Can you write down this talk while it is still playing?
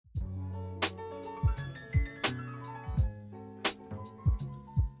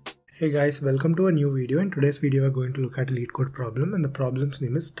Hey guys, welcome to a new video. In today's video, we're going to look at a Leetcode problem, and the problem's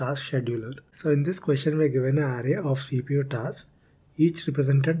name is task scheduler. So in this question, we're given an array of CPU tasks, each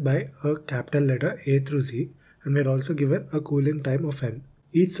represented by a capital letter A through Z, and we're also given a cooling time of n.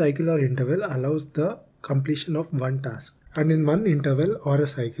 Each cycle or interval allows the completion of one task. And in one interval or a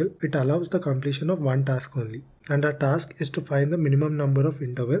cycle, it allows the completion of one task only. And our task is to find the minimum number of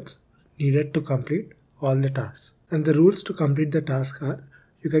intervals needed to complete all the tasks. And the rules to complete the task are: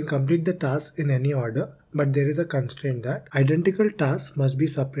 you can complete the task in any order, but there is a constraint that identical tasks must be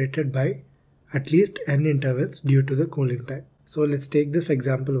separated by at least n intervals due to the cooling time. So let's take this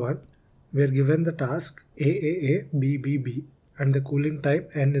example 1. We are given the task A, B, B, and the cooling time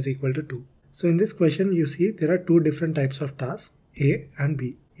n is equal to 2. So in this question, you see there are two different types of tasks, A and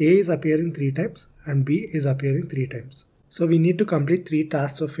B. A is appearing 3 times and B is appearing 3 times. So we need to complete 3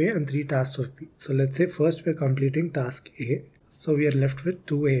 tasks of A and 3 tasks of B. So let's say first we're completing task A. So we are left with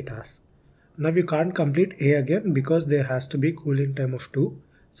 2 A tasks. Now we can't complete A again because there has to be cooling time of 2.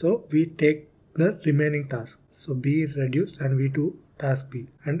 So we take the remaining task. So B is reduced and we do task B.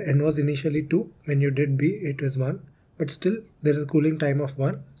 And N was initially 2. When you did B, it was 1. But still there is a cooling time of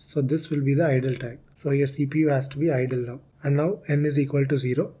 1. So this will be the idle time. So your CPU has to be idle now. And now N is equal to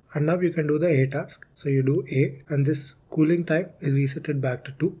 0. And now you can do the A task. So you do A and this cooling time is resetted back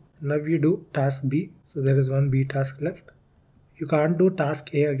to 2. Now you do task B. So there is one B task left. You can't do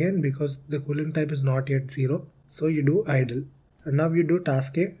task A again because the cooling time is not yet 0. So you do idle. And now you do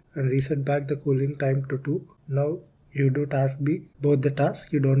task A and reset back the cooling time to 2. Now you do task B. Both the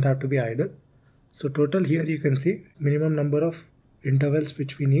tasks, you don't have to be idle. So total here you can see minimum number of intervals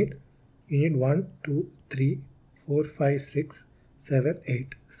which we need. You need 1, 2, 3, 4, 5, 6, 7,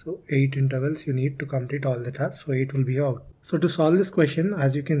 8. So 8 intervals you need to complete all the tasks. So 8 will be out. So to solve this question,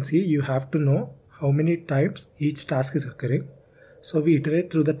 as you can see, you have to know how many times each task is occurring. So we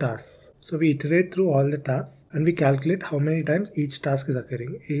iterate through the tasks. So we iterate through all the tasks and we calculate how many times each task is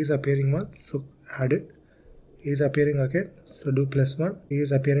occurring. A is appearing once, so add it. A is appearing again, so do plus 1. A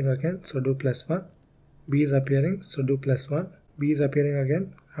is appearing again, so do plus 1. B is appearing, so do plus 1. B is appearing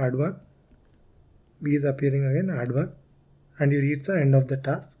again, add 1. B is appearing again, add 1. And you reach the end of the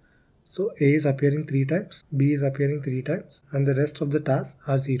task. So A is appearing 3 times, B is appearing 3 times, and the rest of the tasks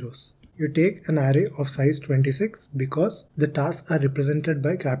are zeros. You take an array of size 26 because the tasks are represented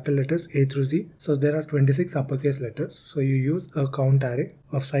by capital letters A through Z. So there are 26 uppercase letters. So you use a count array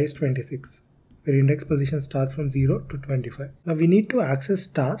of size 26 where index position starts from 0 to 25. Now we need to access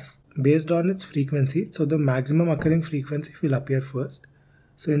tasks based on its frequency. So the maximum occurring frequency will appear first.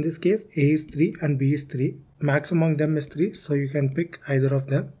 So in this case, A is 3 and B is 3. Max among them is 3. So you can pick either of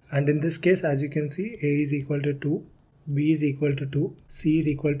them. And in this case, as you can see, A is equal to 2. B is equal to 2, C is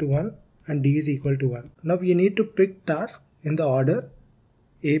equal to 1, and D is equal to 1. Now you need to pick tasks in the order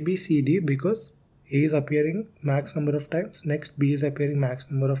A, B, C, D because A is appearing max number of times, next B is appearing max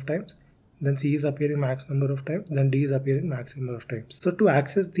number of times, then C is appearing max number of times, then D is appearing max number of times. So to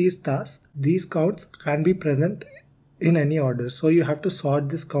access these tasks, these counts can be present in any order. So you have to sort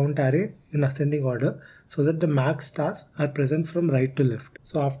this count array in ascending order so that the max tasks are present from right to left.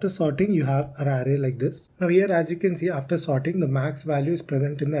 So after sorting, you have an array like this. Now here, as you can see, after sorting, the max value is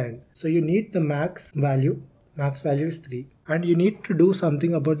present in the end. So you need the max value is 3. And you need to do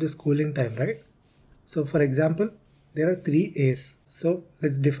something about this cooling time, right? So for example, there are 3 A's. So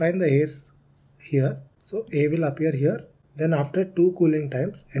let's define the A's here. So A will appear here. Then after 2 cooling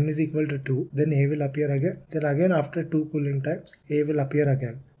times, n is equal to 2, then A will appear again. Then again after 2 cooling times, A will appear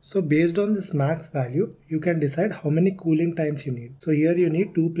again. So based on this max value, you can decide how many cooling times you need. So here you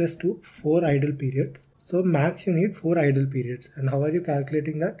need 2 plus 2, 4 idle periods. So max you need 4 idle periods. And how are you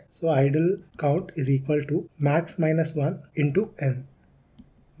calculating that? So idle count is equal to max minus 1 into n.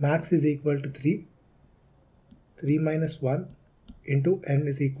 Max is equal to 3. 3 minus 1 into n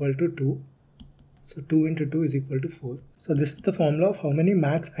is equal to 2. So 2 into 2 is equal to 4. So this is the formula of how many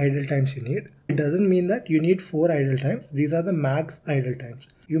max idle times you need. It doesn't mean that you need 4 idle times. These are the max idle times.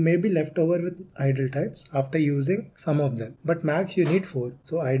 You may be left over with idle times after using some of them. But max you need 4.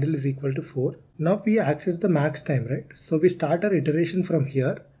 So idle is equal to 4. Now we access the max time, right? So we start our iteration from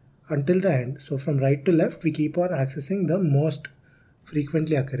here until the end. So from right to left, we keep on accessing the most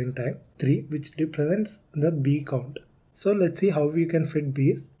frequently occurring time, 3, which represents the B count. So let's see how we can fit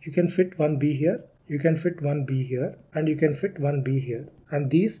B's. You can fit one B here. You can fit one B here and you can fit one B here.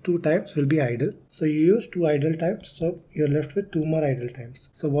 And these 2 times will be idle. So you use 2 idle times. So you're left with 2 more idle times.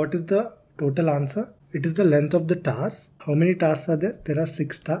 So what is the total answer? It is the length of the task. How many tasks are there? There are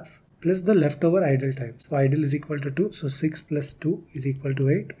 6 tasks plus the leftover idle time. So idle is equal to 2. So 6 plus 2 is equal to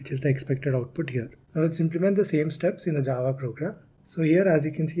 8, which is the expected output here. Now let's implement the same steps in a Java program. So here, as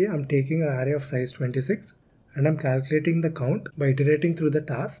you can see, I'm taking an array of size 26 and I'm calculating the count by iterating through the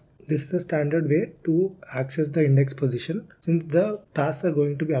task. This is a standard way to access the index position. Since the tasks are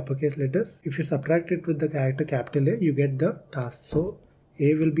going to be uppercase letters, if you subtract it with the character capital A, you get the task. So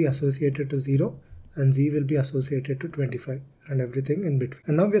A will be associated to 0 and Z will be associated to 25 and everything in between.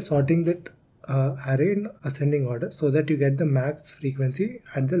 And now we are sorting that array in ascending order so that you get the max frequency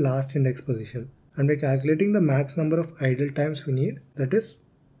at the last index position. And we're calculating the max number of idle times we need, that is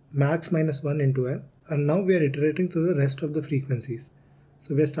max minus 1 into n. And now we are iterating through the rest of the frequencies.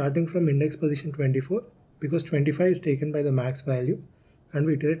 So we are starting from index position 24 because 25 is taken by the max value, and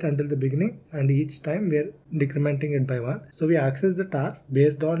we iterate until the beginning, and each time we are decrementing it by 1. So we access the task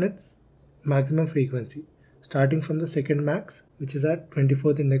based on its maximum frequency, starting from the second max, which is at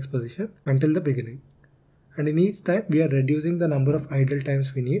 24th index position, until the beginning. And in each time we are reducing the number of idle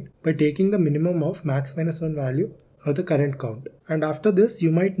times we need by taking the minimum of max minus 1 value or the current count. And after this,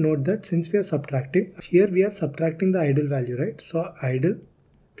 you might note that since we are subtracting, here we are subtracting the idle value, right? So idle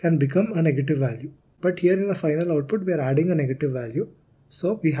can become a negative value. But here in the final output, we are adding a negative value.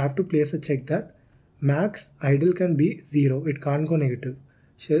 So we have to place a check that max idle can be 0. It can't go negative.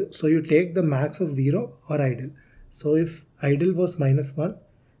 So you take the max of 0 or idle. So if idle was minus 1,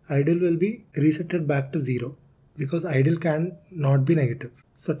 idle will be resetted back to 0 because idle can not be negative.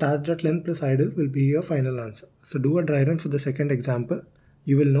 So task.length plus idle will be your final answer. So do a dry run for the second example.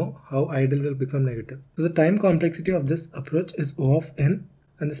 You will know how idle will become negative. So the time complexity of this approach is O of n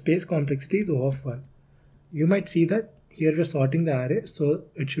and the space complexity is O of 1. You might see that here we're sorting the array, so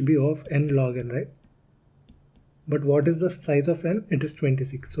it should be O of n log n, right? But what is the size of n? It is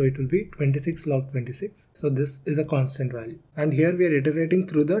 26. So it will be 26 log 26. So this is a constant value. And here we are iterating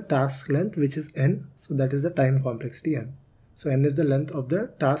through the task length, which is n. So that is the time complexity n. So n is the length of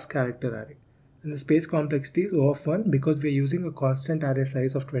the task character array. And the space complexity is O of 1 because we are using a constant array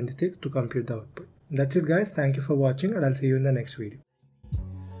size of 26 to compute the output. That's it guys. Thank you for watching and I'll see you in the next video.